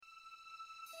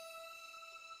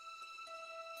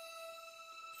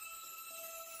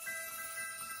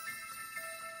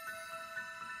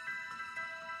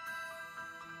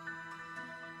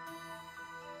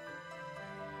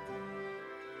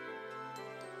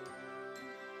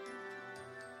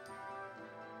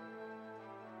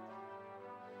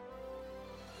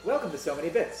Welcome to So Many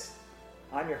Bits.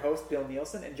 I'm your host, Bill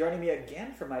Nielsen, and joining me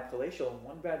again from my palatial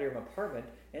one-bedroom apartment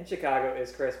in Chicago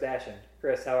is Chris Bashen.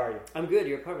 Chris, how are you? I'm good.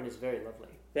 Your apartment is very lovely.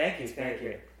 Thank you. It's very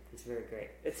great. It's very great.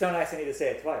 It's so nice I need to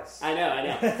say it twice. I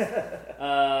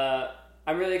know.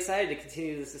 I'm really excited to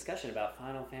continue this discussion about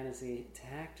Final Fantasy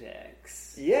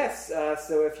Tactics. Yes,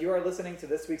 so if you are listening to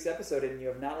this week's episode and you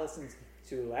have not listened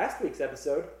to last week's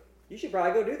episode, you should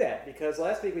probably go do that, because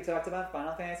last week we talked about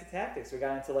Final Fantasy Tactics. We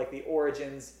got into like the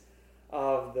origins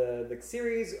of the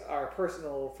series, our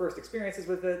personal first experiences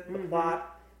with it, the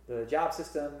plot, the job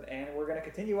system, and we're going to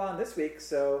continue on this week.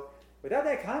 So without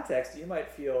that context, you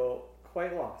might feel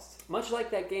quite lost. Much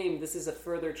like that game, this is a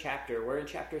further chapter. We're in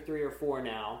chapter 3 or 4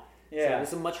 now. Yeah. So this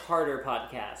is a much harder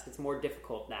podcast. It's more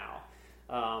difficult now.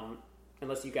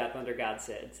 Unless you got Thunder God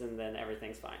Sids, and then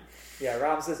everything's fine. Yeah,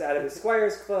 Ramses out of his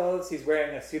squire's clothes. He's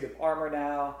wearing a suit of armor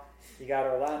now. You got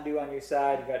Orlando on your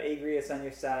side. You got Agrius on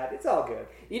your side. It's all good.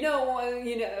 You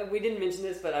know, we didn't mention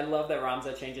this, but I love that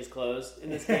Ramza changes clothes in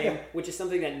this game, which is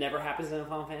something that never happens in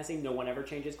Final Fantasy. No one ever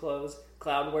changes clothes.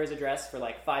 Cloud wears a dress for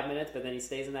like 5 minutes, but then he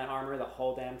stays in that armor the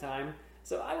whole damn time.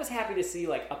 So I was happy to see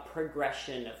like a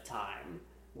progression of time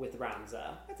with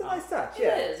Ramza. That's a nice touch,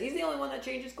 yeah. It is. He's the only one that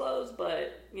changes clothes,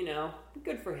 but, you know,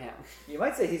 good for him. You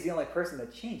might say he's the only person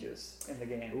that changes in the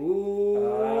game. Ooh.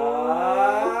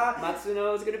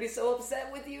 Matsuno is going to be so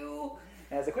upset with you.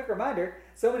 As a quick reminder,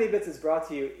 So Many Bits is brought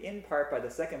to you in part by the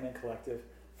Second Wind Collective.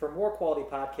 For more quality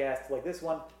podcasts like this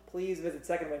one, please visit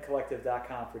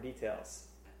secondwindcollective.com for details.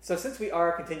 So since we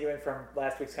are continuing from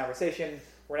last week's conversation,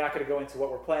 we're not going to go into what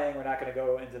we're playing. We're not going to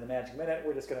go into the Magic Minute.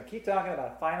 We're just going to keep talking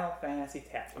about Final Fantasy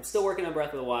Tactics. I'm still working on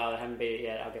Breath of the Wild. I haven't beat it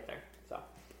yet. I'll get there. So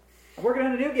I'm working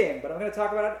on a new game, but I'm going to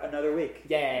talk about it another week.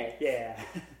 Yay. Yeah.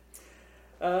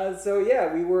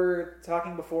 We were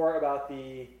talking before about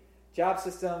the job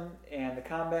system and the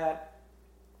combat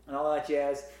and all that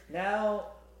jazz. Now,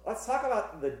 let's talk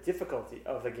about the difficulty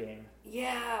of the game.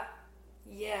 Yeah.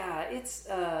 It's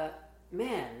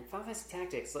man, Final Fantasy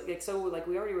Tactics. Like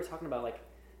we already were talking about. Like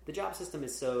the job system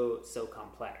is so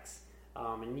complex,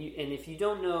 and if you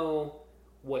don't know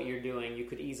what you're doing, you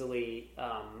could easily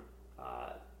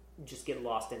just get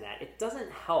lost in that. It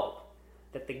doesn't help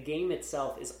that the game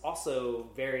itself is also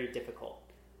very difficult.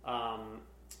 I'm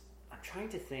trying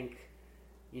to think.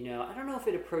 You know, I don't know if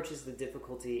it approaches the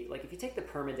difficulty. Like if you take the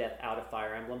permadeath out of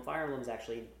Fire Emblem's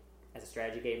actually, as a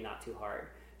strategy game, not too hard.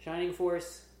 Shining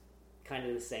Force, kind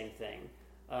of the same thing.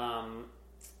 Final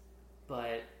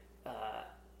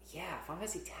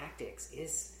Fantasy Tactics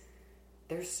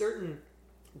there's certain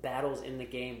battles in the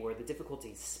game where the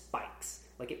difficulty spikes.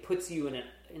 Like it puts you in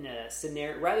a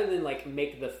scenario, rather than like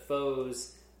make the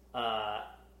foes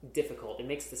difficult, it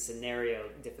makes the scenario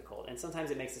difficult. And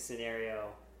sometimes it makes the scenario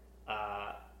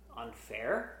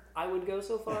unfair, I would go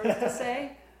so far as to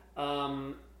say.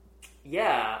 I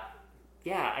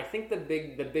think the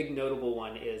big notable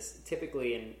one is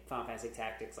typically in Final Fantasy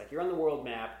Tactics, like you're on the world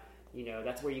map, you know,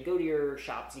 that's where you go to your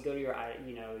shops, you go to your,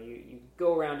 you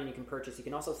go around and you can purchase. You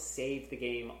can also save the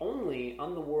game only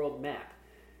on the world map.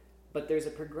 But there's a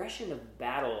progression of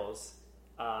battles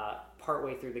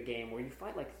partway through the game where you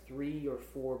fight like 3 or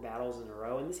 4 battles in a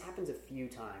row, and this happens a few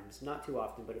times, not too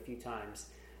often, but a few times.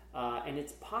 And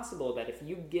it's possible that if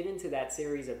you get into that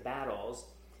series of battles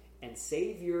and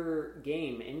save your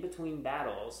game in between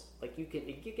battles, like your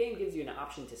game gives you an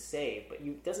option to save, but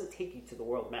it doesn't take you to the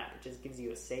world map. It just gives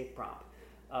you a save prompt.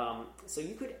 So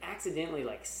you could accidentally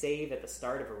like save at the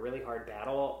start of a really hard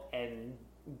battle and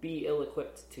be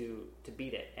ill-equipped to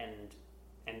beat it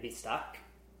and be stuck.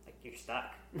 Like you're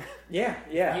stuck. Yeah.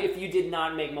 If you did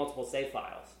not make multiple save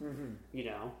files, you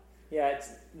know. Yeah,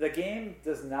 the game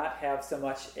does not have so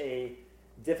much a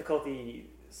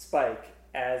difficulty spike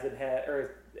as it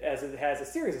has a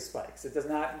series of spikes. It does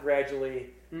not gradually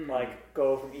like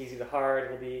go from easy to hard.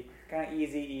 It'll be kind of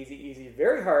easy,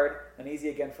 very hard, then easy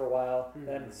again for a while,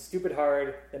 then stupid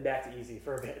hard, then back to easy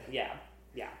for a bit. Yeah.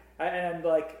 And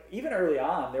like even early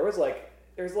on, there was like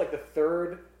the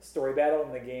third story battle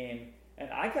in the game, and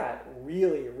I got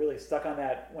really, really stuck on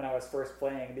that when I was first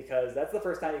playing, because that's the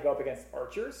first time you go up against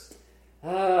archers.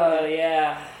 Oh,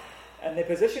 yeah. And they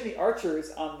position the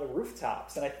archers on the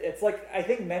rooftops, and it's like I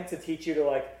think meant to teach you to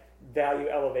like value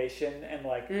elevation and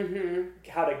like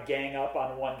how to gang up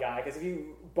on one guy. Because if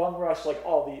you bum rush like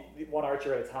all the one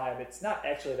archer at a time, it's not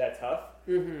actually that tough.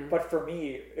 But for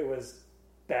me, it was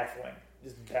baffling,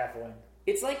 just baffling.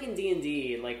 It's like in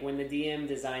D&D, like when the DM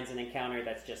designs an encounter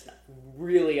that's just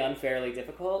really unfairly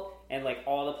difficult, and like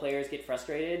all the players get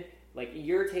frustrated. Like,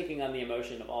 you're taking on the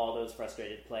emotion of all those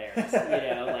frustrated players.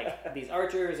 You know, like, these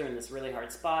archers are in this really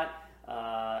hard spot.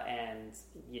 and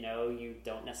you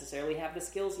don't necessarily have the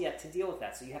skills yet to deal with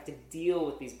that. So you have to deal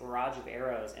with these barrage of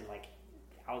arrows and like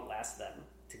outlast them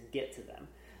to get to them.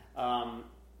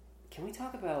 Can we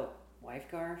talk about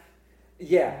Wife-Garf?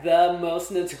 Yeah. The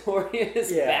most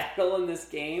notorious battle in this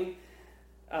game.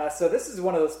 So this is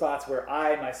one of those spots where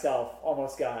I myself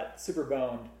almost got super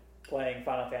boned playing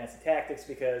Final Fantasy Tactics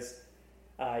because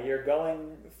you're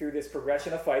going through this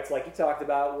progression of fights like you talked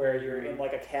about where you're in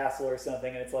like a castle or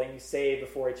something and it's like you save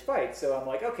before each fight. So I'm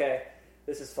like, okay,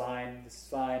 this is fine.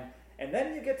 And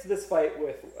then you get to this fight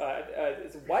with,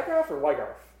 is it Wife-Garf or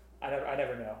Wife-Garf? I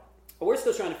never know. Well, we're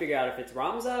still trying to figure out if it's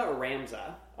Ramza or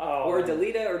Ramza. Oh, or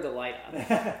Delita or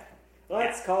Delita.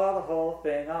 Let's call the whole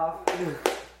thing off.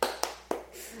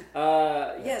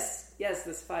 Yes,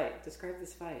 this fight. Describe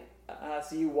this fight.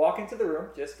 So you walk into the room,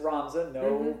 just Ramza,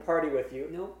 no party with you.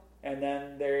 Nope. And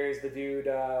then there's the dude,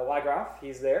 Wife-Garf.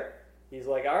 He's there. He's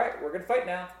like, all right, we're going to fight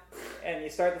now. And you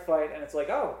start the fight, and it's like,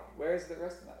 oh, where's the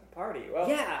rest of the party? Well,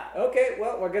 yeah. Okay,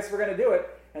 well, I guess we're going to do it.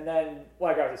 And then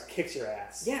Wife-Garf just kicks your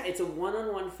ass. Yeah, it's a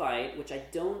one-on-one fight, which I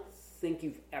don't think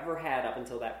you've ever had up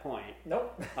until that point.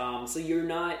 Nope. So you're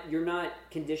not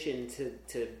conditioned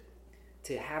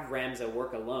to have Ramza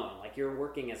work alone. Like you're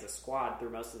working as a squad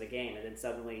through most of the game, and then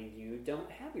suddenly you don't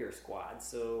have your squad.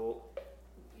 So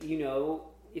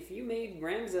if you made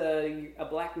Ramza a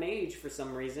black mage for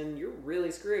some reason, you're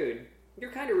really screwed.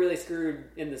 You're kind of really screwed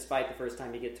in this fight the first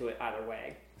time you get to it either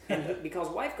way. And because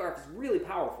Wife-Garf is really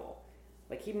powerful.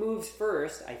 Like he moves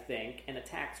first, I think, and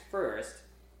attacks first.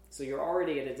 So you're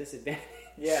already at a disadvantage.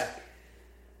 Yeah.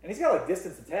 And he's got like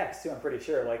distance attacks too, I'm pretty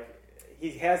sure. Like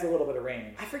he has a little bit of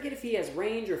range. I forget if he has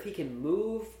range or if he can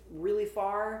move really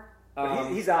far.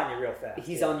 He's on you real fast.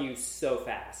 He's on you so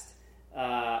fast.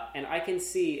 And I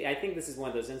think this is one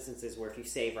of those instances where if you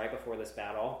save right before this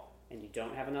battle and you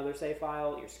don't have another save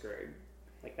file, you're screwed.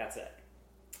 Like that's it.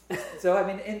 So, I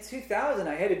mean, in 2000,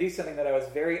 I had to do something that I was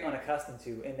very unaccustomed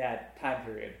to in that time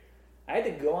period. I had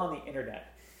to go on the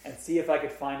internet and see if I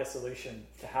could find a solution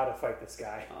to how to fight this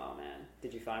guy. Oh, man.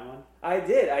 Did you find one? I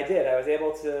did. I was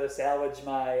able to salvage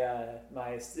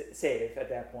my save at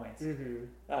that point.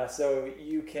 Mm-hmm. So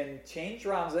you can change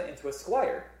Ramza into a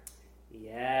squire.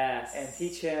 Yes. And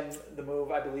teach him the move,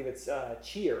 I believe it's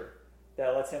Cheer,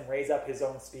 that lets him raise up his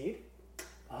own speed.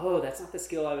 Oh, that's not the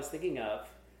skill I was thinking of.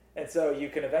 And so you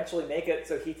can eventually make it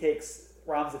so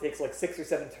Ramza takes like 6 or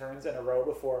 7 turns in a row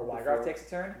before Wife-Garf takes a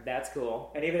turn. That's cool.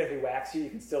 And even if he whacks you, you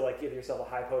can still like give yourself a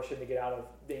high potion to get out of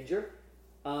danger.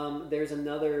 There's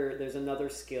another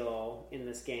skill in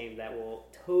this game that will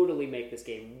totally make this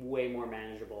game way more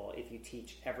manageable if you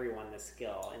teach everyone this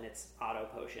skill, and it's auto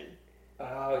potion. Oh,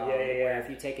 yeah. Where if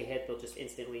you take a hit, they'll just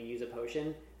instantly use a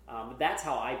potion. That's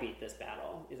how I beat this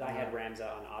battle, is I had Ramza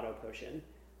on auto potion.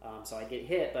 So I get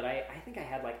hit, but I think I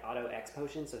had like auto X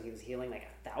potion, so he was healing like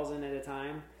 1,000 at a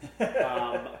time,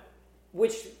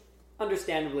 which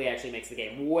understandably actually makes the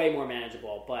game way more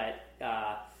manageable. But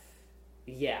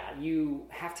you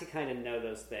have to kind of know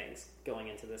those things going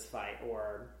into this fight,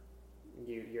 or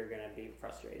you're going to be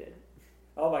frustrated.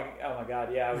 Oh my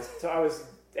god, yeah. I was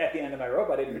at the end of my rope.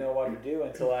 I didn't know what to do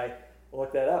until I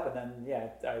looked that up, and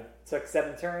then I took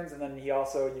 7 turns, and then you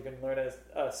can learn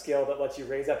a skill that lets you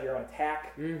raise up your own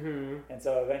attack. Mm-hmm. And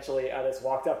so eventually I just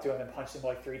walked up to him and punched him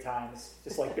like 3 times,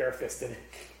 just like bare-fisted,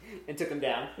 and took him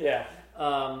down. Yeah.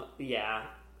 Yeah.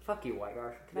 Fuck you,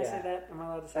 Wife-Garf. Can I say that? Am I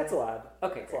allowed to say That's that? allowed.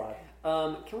 Okay, That's great.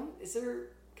 allowed.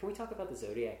 Can we talk about the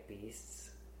Zodiac Beasts?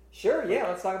 Sure, yeah,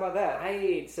 let's talk about that.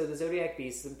 So the Zodiac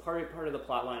Beasts, part of the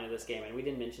plot line of this game, and we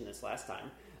didn't mention this last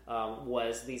time,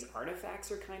 was these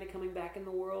artifacts are kind of coming back in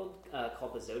the world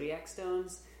called the Zodiac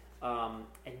Stones. And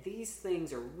these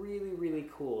things are really, really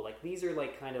cool. Like these are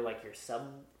like kind of like your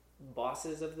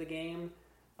sub-bosses of the game.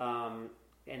 And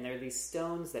they're these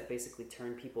stones that basically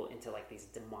turn people into like these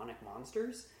demonic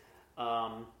monsters.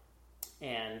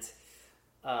 And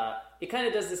it kind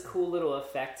of does this cool little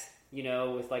effect,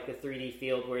 with like the 3D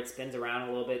field where it spins around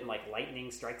a little bit and like lightning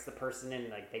strikes the person and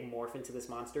like they morph into this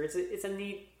monster. It's a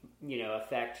neat,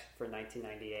 effect for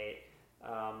 1998.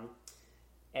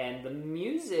 And the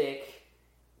music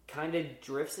kind of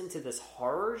drifts into this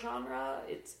horror genre.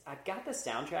 I got the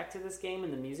soundtrack to this game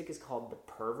and the music is called The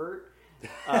Pervert.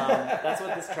 That's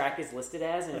what this track is listed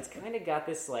as, and it's kind of got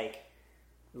this like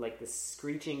this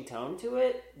screeching tone to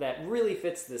it that really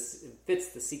fits the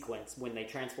sequence when they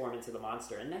transform into the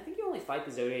monster. And I think you only fight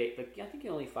the Zodiac. I think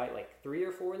you only fight like 3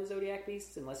 or 4 of the Zodiac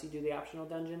Beasts unless you do the optional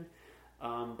dungeon.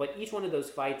 But each one of those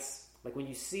fights, like when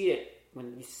you see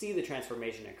the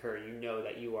transformation occur, you know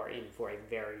that you are in for a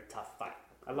very tough fight.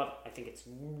 I love it. I think it's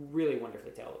really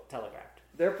wonderfully telegraphed.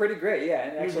 They're pretty great, yeah.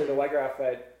 And actually, the Wife-Garf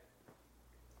fight,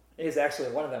 is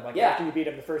actually one of them. Like Yeah. after you beat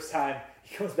him the first time,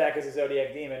 he comes back as a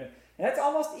Zodiac demon, and that's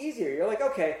almost easier. You're like,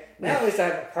 okay, now at least I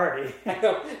have a party. I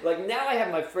know. Like now I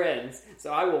have my friends,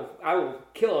 so I will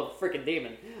kill a freaking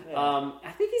demon. Yeah.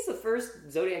 I think he's the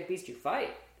first Zodiac beast you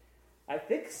fight. I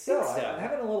think so. so. I'm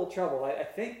having a little trouble. I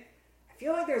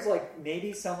feel like there's like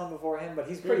maybe someone before him, but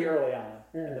he's pretty early on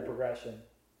in the progression.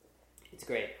 It's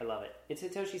great. I love it. It's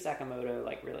Hitoshi Sakamoto,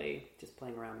 like really just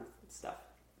playing around with stuff.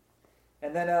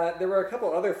 And then there were a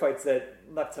couple other fights that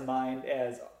left to mind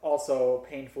as also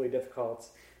painfully difficult.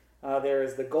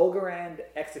 There's the Golgorand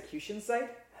execution site.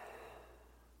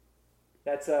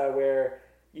 That's where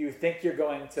you think you're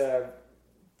going to...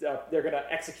 they're going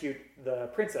to execute the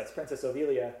Princess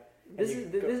Ovelia.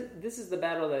 This is the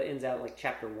battle that ends out like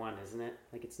chapter 1, isn't it?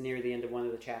 Like it's near the end of one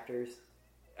of the chapters.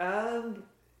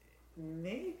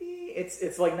 Maybe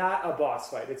it's like not a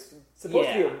boss fight. It's supposed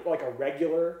to be like a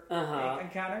regular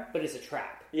encounter, but it's a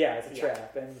trap. Yeah, it's a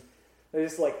trap, and they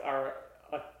just like are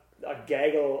a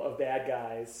gaggle of bad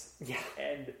guys. Yeah,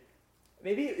 and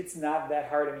maybe it's not that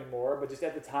hard anymore. But just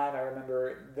at the time, I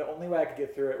remember the only way I could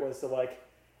get through it was to like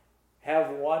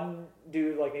have one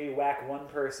dude like maybe whack one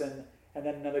person, and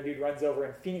then another dude runs over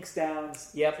and Phoenix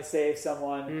Downs to save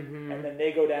someone, and then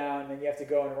they go down, and then you have to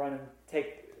go and run and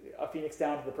take a Phoenix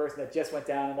Down to the person that just went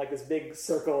down, and like this big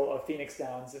circle of Phoenix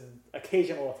Downs and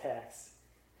occasional attacks.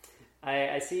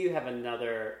 I see you have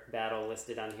another battle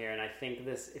listed on here, and I think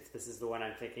if this is the one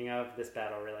I'm thinking of, this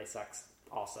battle really sucks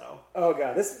also. Oh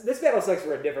god, this battle sucks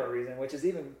for a different reason, which is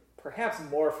even perhaps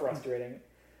more frustrating.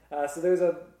 So there's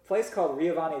a place called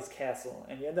Riovanni's Castle,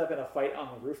 and you end up in a fight on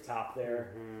the rooftop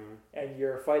there, and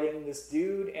you're fighting this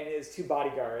dude and his 2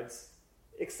 bodyguards.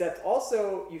 Except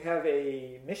also you have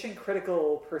a mission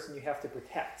critical person you have to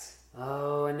protect.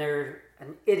 Oh, and they're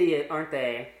an idiot, aren't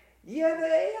they? Yeah, the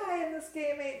AI in this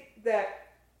game ain't that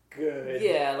good.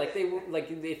 Yeah, like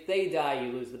if they die,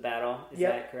 you lose the battle. Is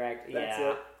that correct? That's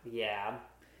it. Yeah.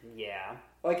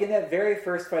 Like in that very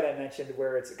first fight I mentioned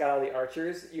where it's got all the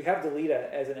archers, you have Delita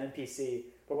as an NPC,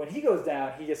 but when he goes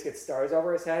down, he just gets stars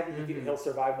over his head, and he'll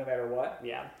survive no matter what.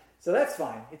 Yeah. So that's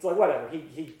fine. It's like, whatever.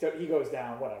 He goes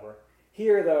down, whatever.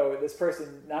 Here, though, this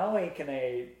person, not only can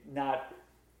they not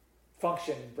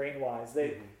function brain-wise,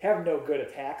 they have no good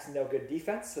attacks, no good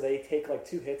defense, so they take like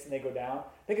 2 hits and they go down.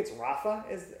 I think it's Rafa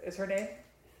is her name.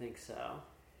 I think so.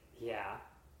 Yeah.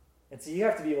 And so you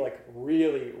have to be like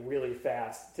really, really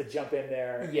fast to jump in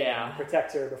there and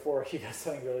protect her before she does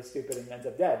something really stupid and ends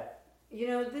up dead. You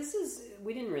know,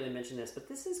 we didn't really mention this, but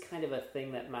this is kind of a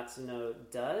thing that Matsuno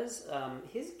does.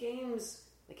 His games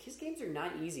are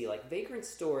not easy. Like Vagrant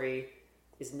Story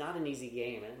is not an easy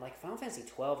game, and like Final Fantasy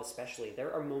XII especially,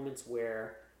 there are moments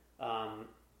where I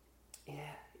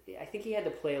think he had to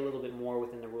play a little bit more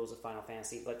within the rules of Final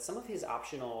Fantasy, but some of his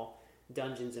optional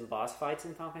dungeons and boss fights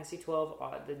in Final Fantasy XII,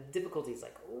 the difficulty is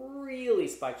like really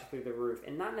spiked through the roof,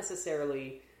 and not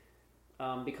necessarily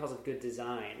because of good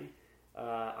design.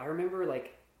 I remember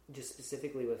like just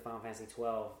specifically with Final Fantasy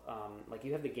XII, like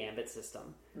you have the gambit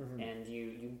system, and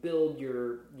you build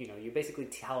you basically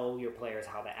tell your players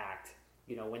how to act,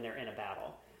 when they're in a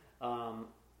battle.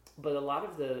 But a lot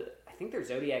of I think there's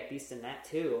Zodiac beasts in that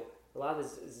too. A lot of the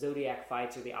Zodiac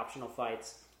fights or the optional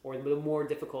fights or the more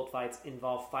difficult fights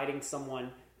involve fighting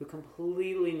someone who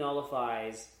completely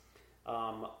nullifies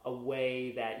a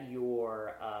way that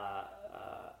your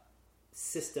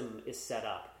system is set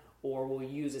up, or will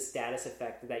use a status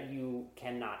effect that you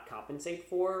cannot compensate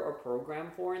for or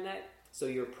program for in that. So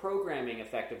your programming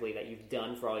effectively that you've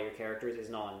done for all your characters is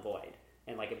null and void.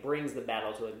 And like it brings the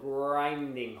battle to a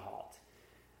grinding halt.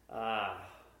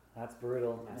 That's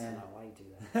brutal. Why do you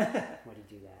do that? Why do you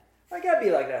do that? Why you gotta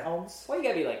be like that, Holmes? Why you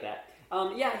gotta be like that?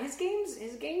 His games,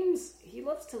 he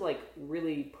loves to like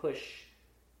really push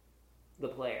the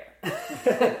player.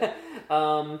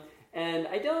 And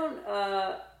I don't,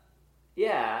 I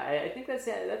think that's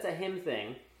a him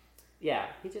thing. Yeah,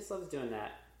 he just loves doing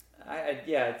that.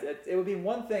 It would be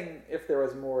one thing if there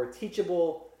was more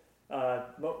teachable,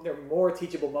 more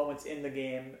teachable moments in the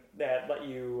game that let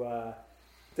you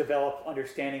develop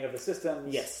understanding of the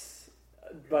systems. Yes,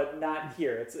 but not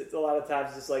here. It's a lot of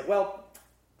times just like, well,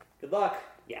 good luck.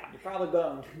 Yeah, you're probably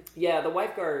boned. Yeah, the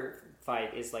wife guard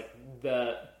fight is like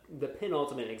the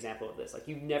penultimate example of this. Like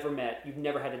you've never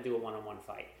had to do a one-on-one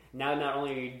fight. Now, not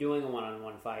only are you doing a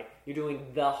one-on-one fight, you're doing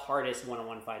the hardest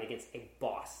one-on-one fight against a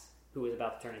boss who is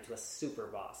about to turn into a super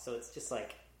boss. So it's just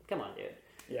like, come on, dude.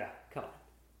 Yeah. Come on.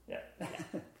 Yeah.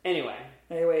 Anyway.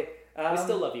 We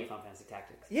still love you, Final Fantasy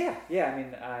Tactics. Yeah. I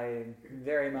mean, I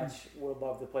very much would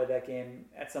love to play that game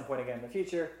at some point again in the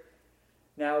future.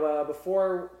 Now,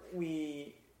 before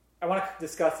we I want to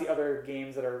discuss the other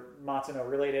games that are Matsuno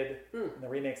related and the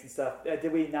remakes and stuff.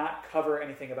 Did we not cover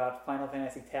anything about Final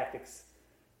Fantasy Tactics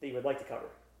that you would like to cover?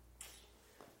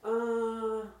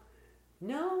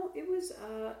 No, it was.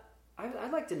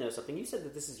 I'd like to know something. You said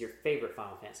that this is your favorite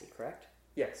Final Fantasy, correct?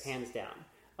 Yes. Hands down.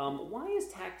 Why is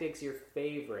Tactics your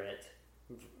favorite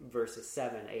versus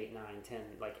 7, 8, 9, 10,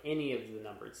 like any of the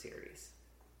numbered series?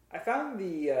 I found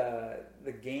the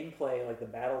gameplay, like the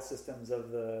battle systems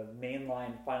of the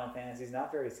mainline Final Fantasies,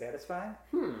 not very satisfying.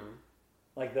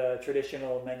 Like the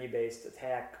traditional menu-based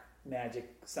attack, magic,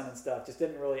 summon stuff just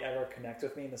didn't really ever connect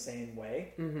with me in the same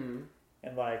way. Mm-hmm.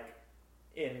 And like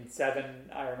in 7,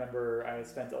 I remember I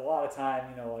spent a lot of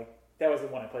time, like that was the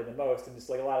one I played the most, and just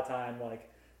like a lot of time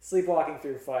like sleepwalking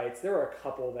through fights. There were a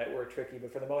couple that were tricky,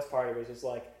 but for the most part it was just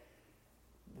like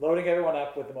loading everyone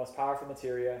up with the most powerful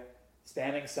materia,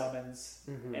 spamming summons,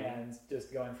 and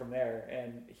just going from there.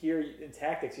 And here in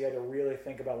Tactics, you had to really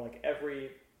think about like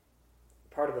every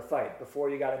part of the fight before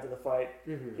you got into the fight,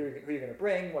 who you're going to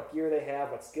bring, what gear they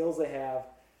have, what skills they have,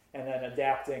 and then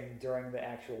adapting during the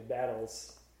actual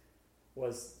battles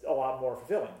was a lot more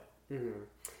fulfilling.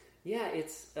 Yeah,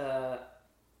 it's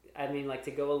I mean, like,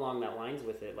 to go along that lines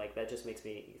with it, like, that just makes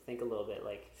me think a little bit.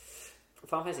 Like,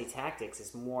 Final Fantasy Tactics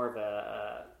is more of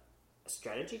a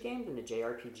strategy game than a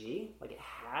JRPG. Like, it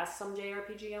has some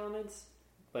JRPG elements,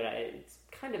 but it's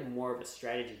kind of more of a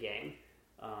strategy game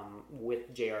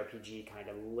with JRPG kind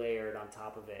of layered on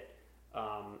top of it.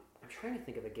 I'm trying to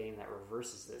think of a game that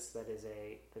reverses this. That is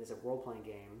a role-playing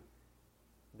game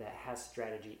that has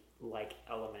strategy-like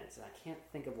elements, and I can't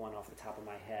think of one off the top of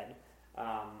my head.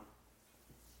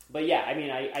 But yeah, I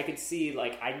mean, I could see,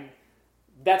 like,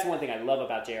 that's one thing I love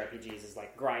about JRPGs is,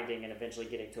 like, grinding and eventually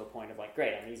getting to a point of, like,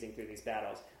 great, I'm easing through these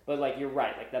battles. But, like, you're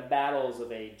right. Like, the battles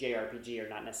of a JRPG are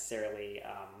not necessarily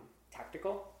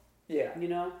tactical. Yeah.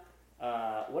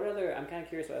 I'm kind of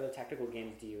curious, what other tactical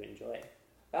games do you enjoy?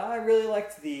 I really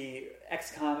liked the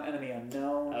XCOM Enemy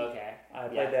Unknown. Okay. I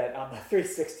played that on the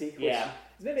 360, which is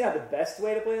maybe not the best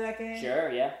way to play that game.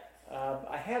 Sure, yeah.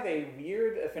 I have a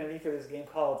weird affinity for this game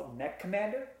called Mech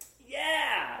Commander.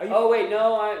 Yeah!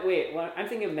 I'm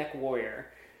thinking of Mech Warrior.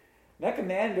 Mech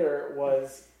Commander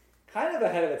was kind of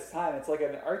ahead of its time. It's like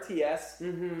an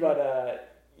RTS,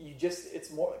 but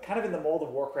it's more kind of in the mold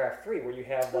of Warcraft 3, where you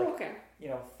have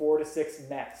 4 to 6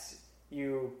 mechs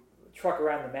you truck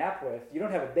around the map with. You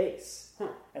don't have a base,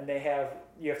 and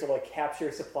you have to like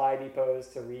capture supply depots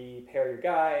to repair your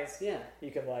guys. Yeah, you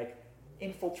can like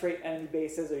infiltrate enemy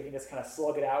bases, or you can just kind of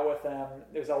slug it out with them.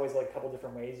 There's always like a couple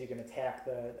different ways you can attack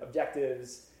the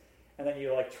objectives, and then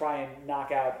you like try and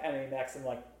knock out enemy mechs and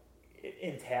like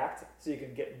intact, so you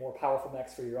can get more powerful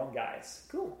mechs for your own guys.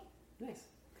 Cool, nice.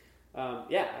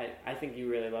 I think you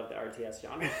really love the RTS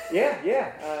genre.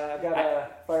 I've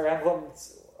got Fire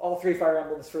Emblems, all 3 Fire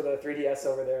Emblems for the 3DS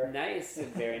over there. Nice,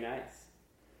 very nice.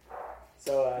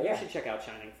 So you should check out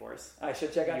Shining Force. I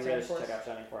should check out Shining Force. Check out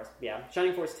Shining Force. Yeah,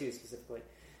 Shining Force 2 specifically.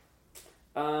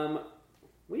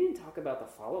 We didn't talk about the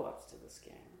follow-ups to this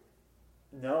game.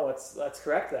 No, let's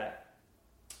correct that.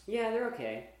 Yeah, they're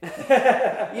okay.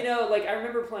 I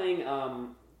remember playing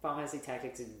Final Fantasy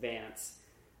Tactics Advance,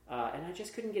 and I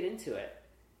just couldn't get into it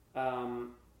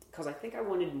because I think I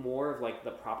wanted more of like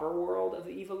the proper world of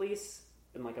Ivalice,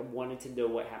 and like I wanted to know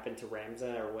what happened to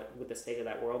Ramza or what the state of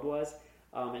that world was.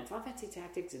 And Final Fantasy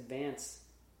Tactics Advance,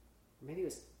 maybe it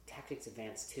was Tactics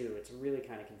Advance 2. It's really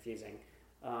kind of confusing.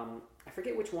 I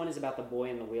forget which one is about the boy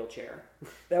in the wheelchair.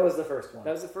 That was the first one.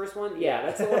 That was the first one? Yeah,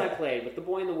 that's the one I played, with the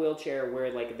boy in the wheelchair, where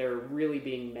like they're really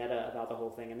being meta about the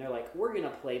whole thing, and they're like, we're going to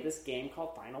play this game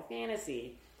called Final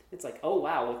Fantasy. It's like, oh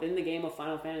wow, within the game of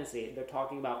Final Fantasy, they're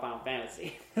talking about Final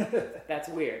Fantasy. That's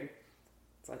weird.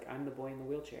 It's like, I'm the boy in the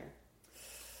wheelchair.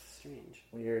 Strange.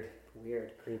 Weird.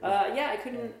 Creepy. I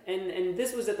couldn't... Yeah. And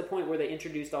this was at the point where they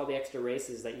introduced all the extra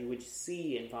races that you would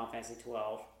see in Final Fantasy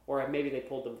 12. Or maybe they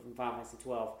pulled them from Final Fantasy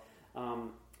 12.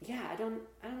 I don't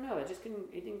know.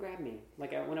 It didn't grab me.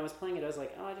 Like, when I was playing it, I was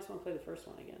like, oh, I just want to play the first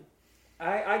one again.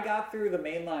 I got through the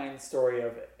mainline story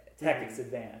of Tactics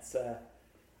Advance.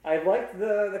 I liked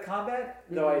the combat,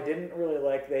 though I didn't really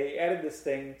like... They added this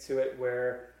thing to it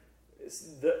where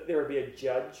there would be a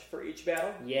judge for each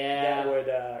battle. Yeah. That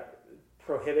would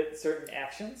prohibit certain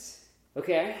actions.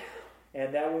 Okay.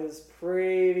 And that was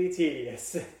pretty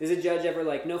tedious. Is a judge ever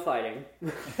like, no fighting?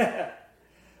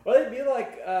 Well, it'd be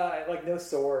like no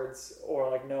swords or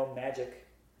like no magic.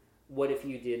 What if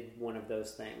you did one of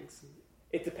those things?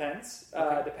 It depends.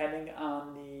 Okay. Depending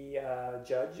on the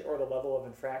judge or the level of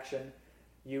infraction,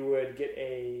 you would get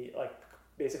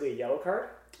basically a yellow card.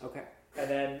 Okay. And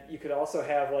then you could also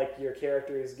have like your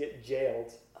characters get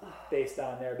jailed based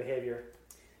on their behavior.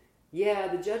 Yeah,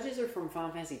 the judges are from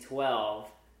Final Fantasy 12.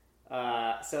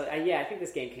 I think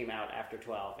this game came out after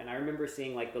 12, and I remember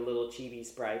seeing like the little chibi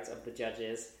sprites of the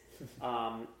judges,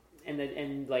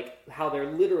 and like how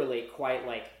they're literally quite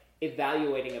like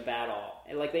evaluating a battle,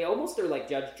 and like they almost are like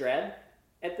Judge Dredd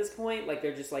at this point. Like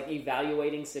they're just like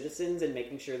evaluating citizens and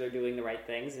making sure they're doing the right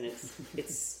things, and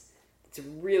it's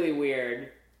really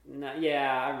weird.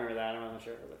 I remember that. I'm not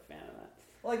sure if I was a fan of that.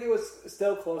 Like it was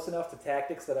still close enough to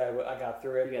Tactics that I got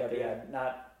through it.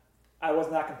 I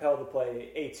was not compelled to play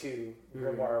A2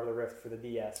 Grimoire of the Rift for the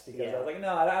DS because I was like,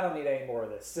 no, I don't need any more of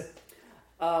this.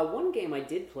 One game I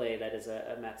did play that is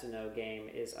a Matsuno game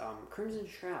is Crimson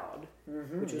Shroud,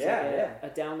 which was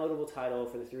a downloadable title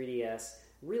for the 3DS.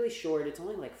 Really short. It's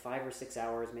only like 5 or 6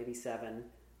 hours, maybe 7.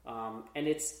 And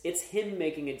it's him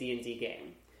making a D&D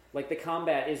game. Like the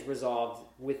combat is resolved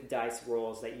with dice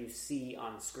rolls that you see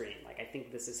on screen. Like I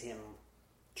think this is him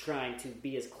trying to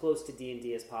be as close to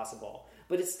D&D as possible.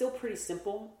 But it's still pretty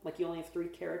simple. Like you only have 3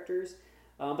 characters.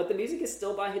 But the music is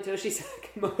still by Hitoshi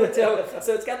Sakamoto.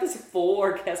 So it's got this full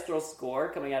orchestral score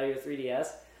coming out of your 3DS.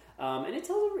 And it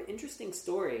tells an interesting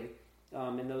story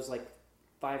in those like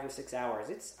 5 or 6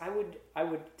 hours. I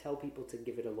would tell people to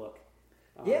give it a look.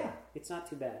 It's not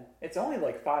too bad. It's only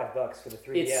like $5 for the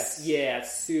 3DS.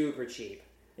 It's super cheap.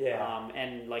 Yeah.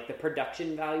 And like the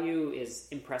production value is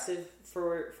impressive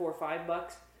for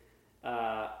 $5.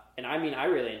 And I mean, I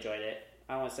really enjoyed it.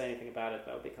 I don't want to say anything about it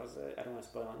though because I don't want to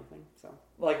spoil anything. So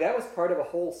like that was part of a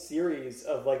whole series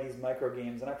of like these micro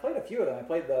games, and I played a few of them. I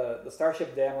played the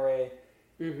Starship Damare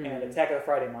and Attack of the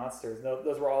Friday Monsters.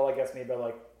 Those were all, I guess, made by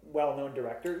like well-known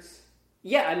directors.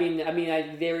 Yeah, I mean,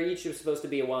 they were each supposed to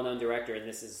be a well-known director, and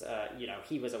this is,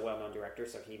 he was a well-known director,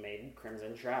 so he made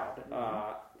Crimson Shroud.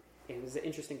 It was an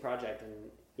interesting project,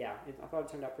 and I thought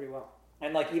it turned out pretty well.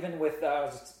 And like even with, I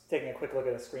was just taking a quick look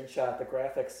at a screenshot, the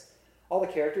graphics. All the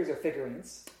characters are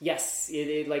figurines. Yes,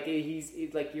 he's like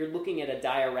you're looking at a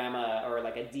diorama or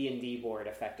like a D&D board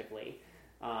effectively,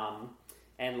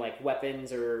 and like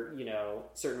weapons are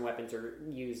certain weapons are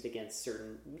used against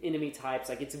certain enemy types.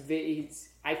 Like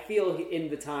I feel in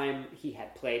the time he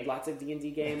had played lots of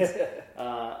D&D games,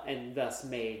 and thus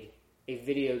made a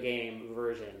video game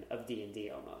version of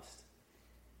D&D almost.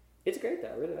 It's great though.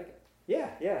 I really like it.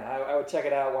 Yeah, I would check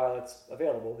it out while it's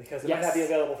available because it might not be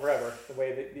available forever, the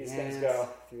way that these things go.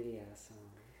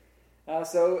 3DS.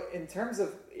 So in terms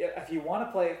of, if you want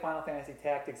to play Final Fantasy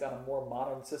Tactics on a more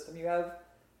modern system, you have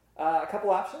a couple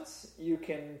options. You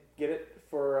can get it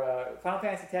for Final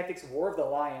Fantasy Tactics War of the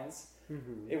Lions.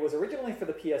 Mm-hmm. It was originally for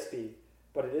the PSP,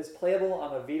 but it is playable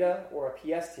on a Vita or a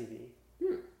PS TV.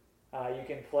 You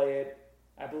can play it,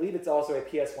 I believe it's also a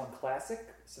PS1 Classic,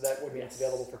 so that would be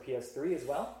available for PS3 as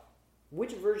well.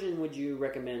 Which version would you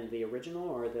recommend, the original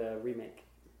or the remake?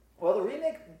 Well, the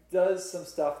remake does some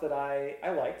stuff that I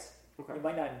liked. Okay. You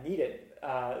might not need it,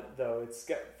 though.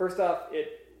 First off,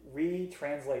 it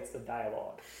retranslates the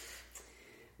dialogue.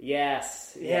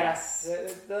 Yes.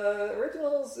 The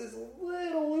originals is a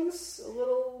little loose, a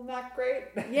little not great.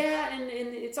 Yeah, and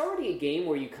it's already a game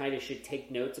where you kind of should take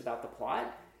notes about the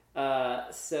plot.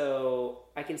 So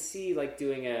I can see like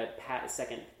doing a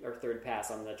second or third pass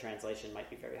on the translation might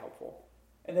be very helpful.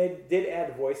 And they did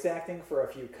add voice acting for a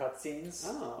few cutscenes,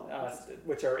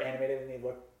 which are animated and they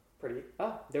look pretty.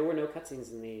 Oh, there were no cutscenes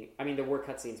there were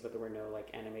cutscenes, but there were no like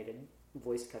animated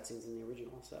voiced cutscenes in the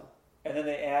original. So. And then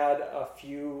they add a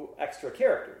few extra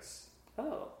characters.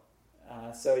 Oh.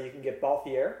 So you can get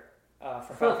Balthier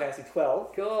from Final Fantasy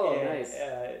 12. Cool, and, nice.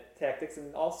 Tactics,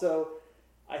 and also.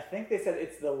 I think they said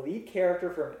it's the lead character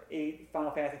from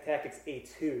Final Fantasy Tactics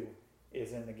A2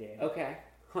 is in the game. Okay.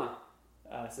 Huh.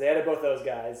 So they added both those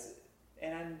guys.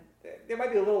 And there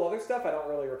might be a little other stuff I don't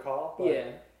really recall. But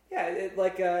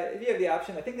if you have the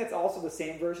option, I think that's also the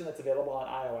same version that's available on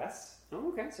iOS. Oh,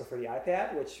 okay. So for the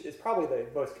iPad, which is probably the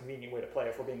most convenient way to play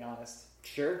if we're being honest.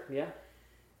 Sure, yeah.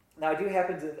 Now I do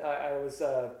happen to, I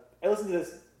listened to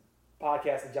this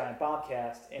podcast, the Giant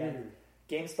Bombcast, and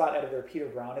GameSpot editor Peter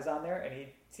Brown is on there, and he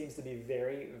seems to be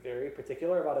very, very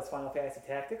particular about his Final Fantasy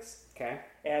Tactics. Okay.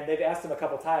 And they've asked him a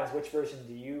couple times, which version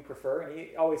do you prefer? And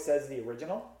he always says the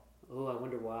original. Oh, I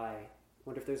wonder why. I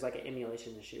wonder if there's like an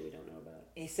emulation issue we don't know about.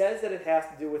 He says that it has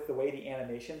to do with the way the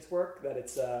animations work, that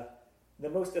it's the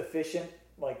most efficient,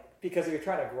 like, because if you're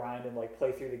trying to grind and like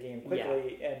play through the game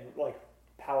quickly and like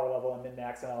power level and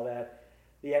min-max and all that,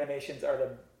 the animations are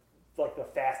the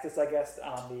fastest, I guess,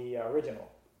 on the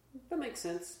original. That makes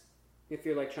sense. If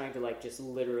you're like trying to like just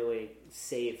literally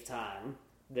save time,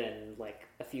 then like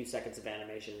a few seconds of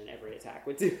animation in every attack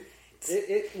would do.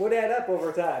 It would add up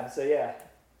over time. So yeah.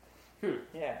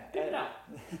 Yeah.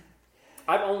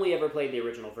 I've only ever played the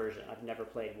original version. I've never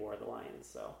played War of the Lions,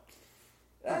 so...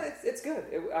 It's good.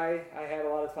 I had a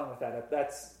lot of fun with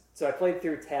that. So I played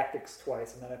through Tactics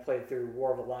twice, and then I played through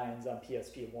War of the Lions on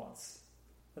PSP once.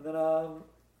 And then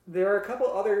there are a couple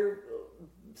other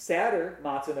sadder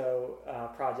Matsuno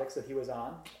projects that he was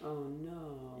on. Oh,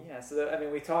 no. Yeah, so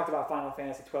we talked about Final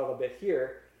Fantasy XII a bit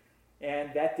here,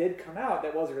 and that did come out,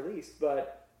 that was released,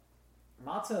 but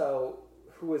Matsuno,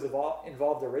 who was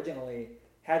involved originally,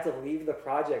 had to leave the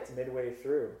project midway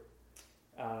through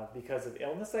because of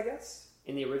illness, I guess?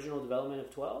 In the original development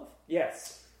of 12?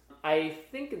 Yes. I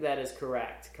think that is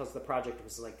correct, because the project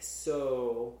was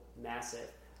so massive.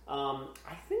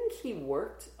 I think he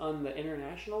worked on the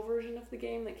international version of the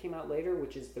game that came out later,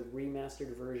 which is the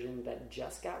remastered version that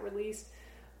just got released.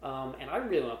 And I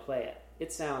really want to play it.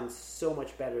 It sounds so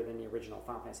much better than the original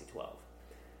Final Fantasy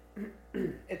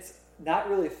XII. It's not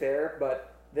really fair,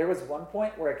 but there was one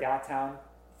point where it got down,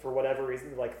 for whatever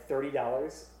reason, like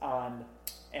 $30 on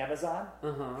Amazon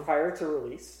prior to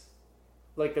release.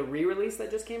 Like the re-release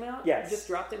that just came out? Yes. It just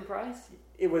dropped in price?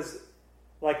 It was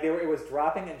like it was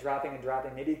dropping and dropping and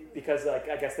dropping, maybe because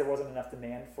I guess there wasn't enough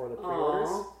demand for the pre-orders.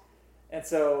 Aww. And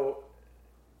so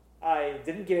I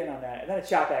didn't get in on that. And then it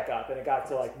shot back up, and it got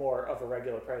to more of a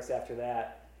regular price after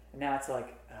that. And now it's I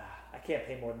can't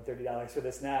pay more than $30 for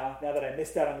this now that I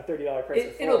missed out on the $30 price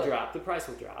before. It'll drop. The price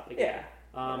will drop again.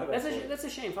 Yeah. That's a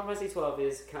shame. Final Fantasy XII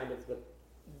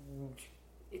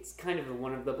is kind of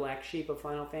one of the black sheep of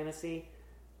Final Fantasy.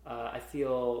 I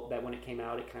feel that when it came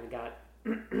out, it kind of got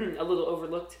a little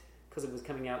overlooked because it was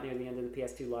coming out near the end of the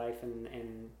PS2 life,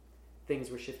 and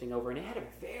things were shifting over. And it had a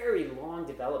very long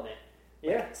development.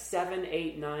 Yeah. 7,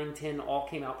 8, 9, 10 all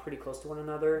came out pretty close to one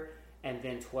another, and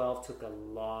then 12 took a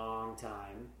long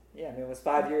time. Yeah, it was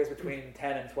 5 years between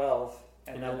 10 and 12.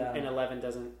 And 11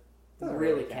 doesn't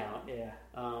really count. Yeah.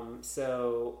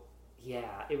 So,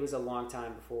 yeah, it was a long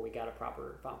time before we got a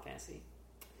proper Final Fantasy.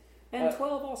 And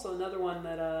 12 also, another one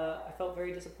that I felt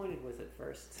very disappointed with at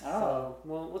first. Oh.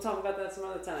 So, we'll talk about that some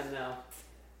other time now.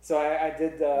 So I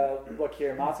did look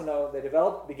here. Matsuno, they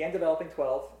began developing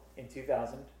 12 in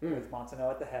 2000 with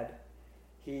Matsuno at the head.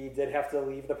 He did have to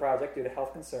leave the project due to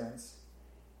health concerns.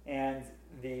 And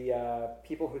the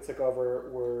people who took over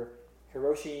were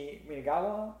Hiroshi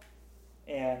Minagawa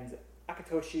and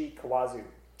Akitoshi Kawazu.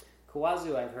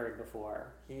 Kawazu I've heard before.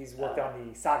 He's worked on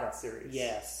the Saga series.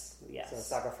 Yes. So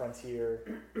Saga Frontier.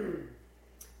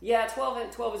 Yeah,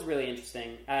 12 is really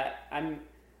interesting.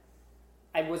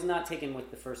 I was not taken with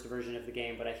the first version of the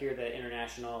game, but I hear the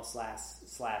international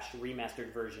slash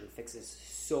remastered version fixes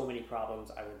so many problems.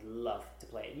 I would love to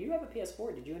play it. You have a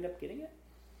PS4. Did you end up getting it?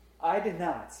 I did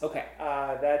not. Okay.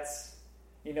 That's,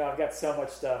 I've got so much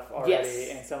stuff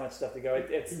already and so much stuff to go.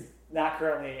 It's not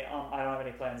currently, I don't have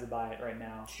any plans to buy it right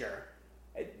now. Sure.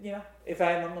 If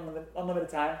I have unlimited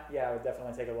time, I would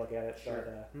definitely take a look at it. Sure.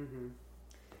 But,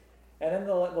 and then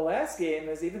the last game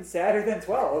is even sadder than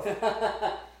 12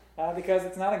 because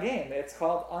it's not a game. It's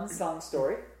called Unsung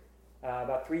Story.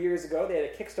 About 3 years ago, they had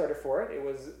a Kickstarter for it. It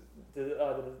was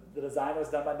the design was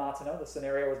done by Matsuno. The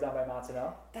scenario was done by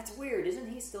Matsuno. That's weird. Isn't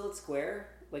he still at Square?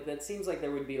 That seems like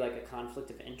there would be a conflict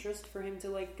of interest for him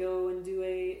to go and do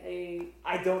a.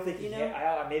 I don't think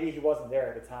maybe he wasn't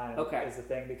there at the time. Okay, is the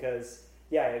thing because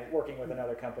working with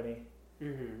another company.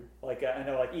 Mm-hmm. I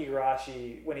know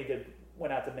Igarashi when he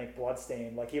went out to make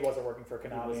Bloodstain, he wasn't working for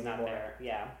Konami he was anymore. Not there.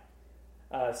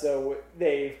 Yeah. So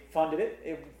they funded it.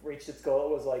 It reached its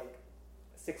goal. It was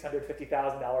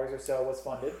 $650,000 or so was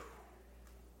funded.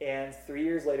 And 3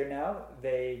 years later now,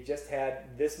 they just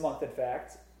had this month, in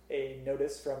fact, a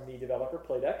notice from the developer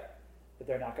Playdeck that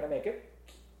they're not going to make it.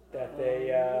 That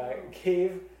they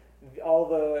gave all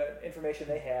the information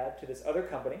they had to this other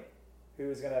company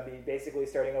who's going to be basically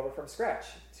starting over from scratch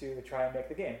to try and make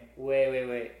the game.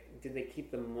 Wait. Did they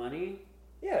keep the money?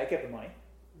 Yeah, they kept the money.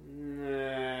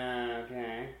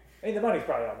 Okay. The money's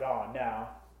probably all gone now.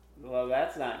 Well,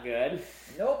 that's not good.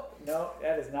 Nope,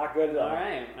 that is not good at all. All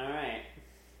right.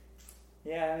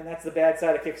 Yeah, that's the bad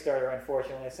side of Kickstarter,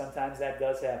 unfortunately. Sometimes that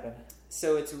does happen.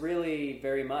 So it's really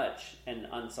very much an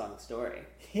unsung story.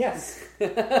 Yes.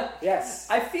 Yes.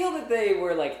 I feel that they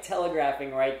were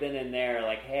telegraphing right then and there,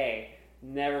 hey,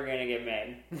 never gonna get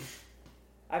made.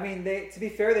 To be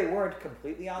fair, they weren't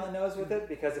completely on the nose with it,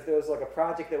 because if there was a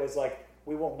project that was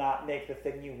we will not make the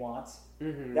thing you want,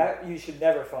 that you should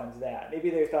never fund that. Maybe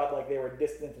they thought they were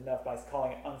distant enough by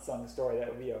calling it unsung story that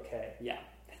would be okay. Yeah,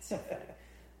 that's so funny.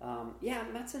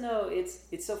 Matsuno,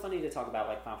 it's so funny to talk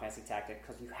about Final Fantasy Tactics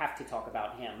because you have to talk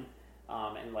about him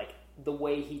and the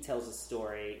way he tells a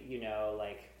story.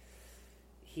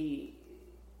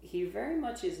 He very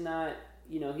much is not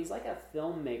he's like a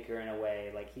filmmaker in a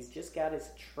way. Like, he's just got his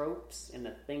tropes and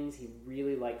the things he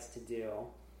really likes to do.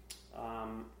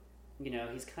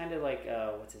 He's kind of like,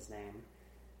 what's his name?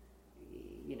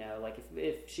 Like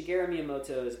if Shigeru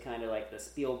Miyamoto is kind of like the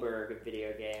Spielberg of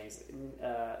video games,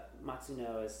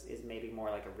 Matsuno is maybe more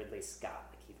like a Ridley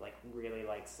Scott. Like, he like really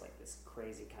likes like this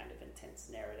crazy kind of intense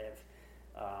narrative.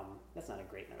 That's not a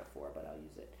great metaphor, but I'll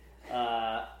use it.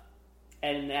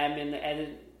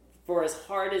 And for as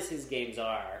hard as his games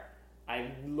are,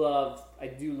 I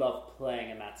do love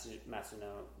playing a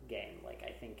Matsuno game. Like,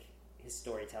 I think his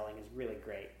storytelling is really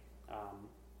great.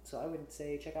 So I would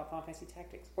say check out Final Fantasy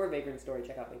Tactics. Or Vagrant Story.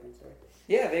 Check out Vagrant Story.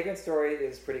 Yeah, Vagrant Story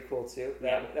is pretty cool too.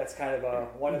 That's kind of a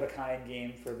one-of-a-kind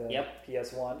game for the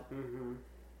PS1. Mm-hmm.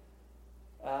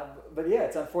 But yeah,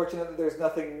 it's unfortunate that there's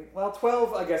nothing... Well,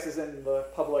 12, I guess, is in the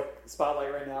public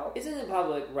spotlight right now. It's in the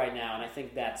public right now, and I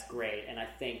think that's great. And I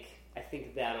think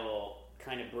that'll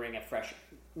kind of bring a fresh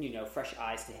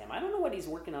eyes to him. I don't know what he's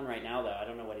working on right now, though. I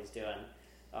don't know what he's doing.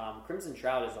 Crimson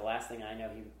Shroud is the last thing I know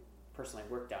he personally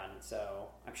worked on, so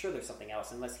I'm sure there's something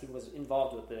else, unless he was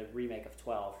involved with the remake of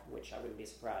 12, which I wouldn't be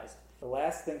surprised. The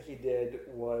last thing he did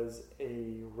was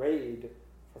a raid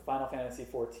for Final Fantasy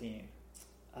XIV.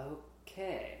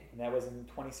 Okay. And that was in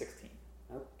 2016.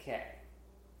 Okay.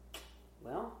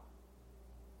 Well,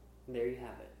 there you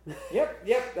have it.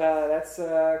 Yep. That's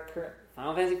current.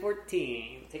 Final Fantasy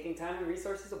XIV, taking time and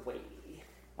resources away.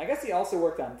 I guess he also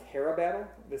worked on Terra Battle,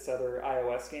 this other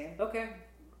iOS game. Okay.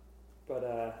 But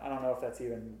I don't know if that's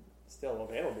even still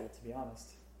available, to be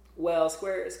honest. Well,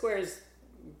 Square's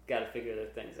got to figure their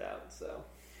things out, so...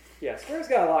 Yeah, Square's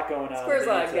got a lot going on. Square's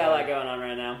got a lot going on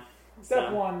right now.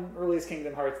 Step 1, release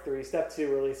Kingdom Hearts 3. Step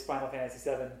 2, release Final Fantasy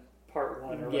 7 Part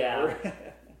 1 or whatever.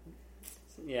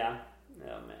 Yeah.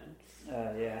 Oh, man.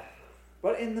 Yeah.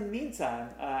 But in the meantime,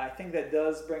 I think that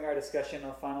does bring our discussion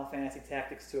of Final Fantasy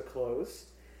Tactics to a close.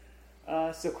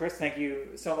 So, Chris, thank you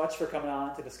so much for coming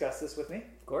on to discuss this with me.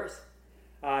 Of course.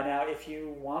 Now, if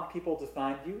you want people to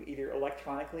find you, either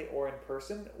electronically or in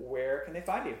person, where can they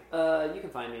find you? You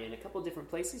can find me in a couple different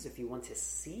places. If you want to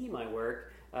see my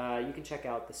work, you can check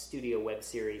out the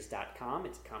studiowebseries.com.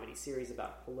 It's a comedy series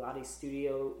about Pilates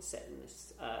studio set in the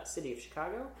city of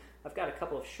Chicago. I've got a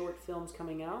couple of short films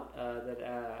coming out that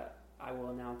I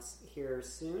will announce here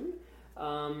soon.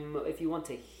 If you want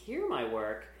to hear my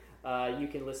work, you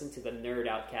can listen to the Nerd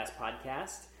Outcast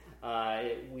podcast.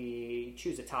 We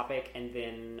choose a topic, and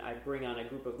then I bring on a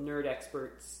group of nerd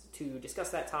experts to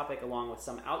discuss that topic, along with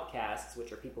some outcasts,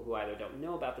 which are people who either don't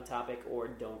know about the topic or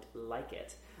don't like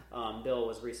it. Bill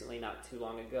was recently, not too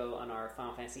long ago, on our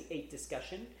Final Fantasy VIII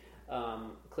discussion.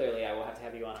 Clearly, I will have to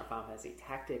have you on our Final Fantasy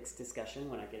Tactics discussion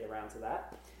when I get around to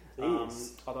that.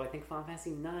 Although I think Final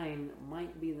Fantasy IX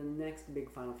might be the next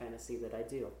big Final Fantasy that I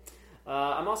do.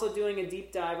 I'm also doing a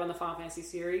deep dive on the Final Fantasy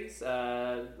series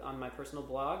on my personal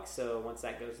blog, so once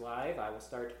that goes live, I will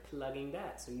start plugging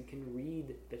that, so you can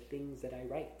read the things that I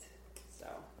write. So,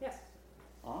 yes.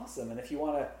 Awesome. And if you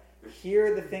want to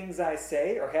hear the things I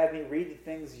say or have me read the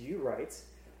things you write,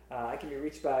 I can be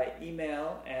reached by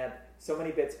email at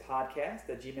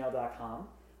somanybitspodcast@gmail.com.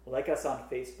 Like us on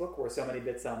Facebook, we're So Many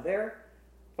Bits on there.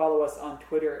 Follow us on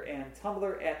Twitter and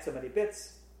Tumblr at So Many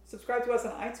Bits. Subscribe to us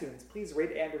on iTunes. Please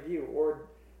rate and review, or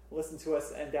listen to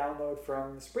us and download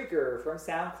from Spreaker, from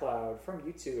SoundCloud, from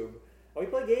YouTube. We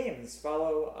play games.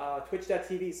 Follow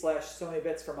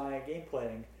twitch.tv/SoManyBits for my game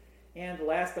playing. And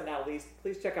last but not least,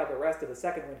 please check out the rest of the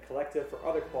Second Wind Collective for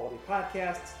other quality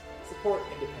podcasts. Support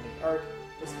independent art,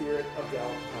 the spirit of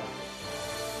Dell.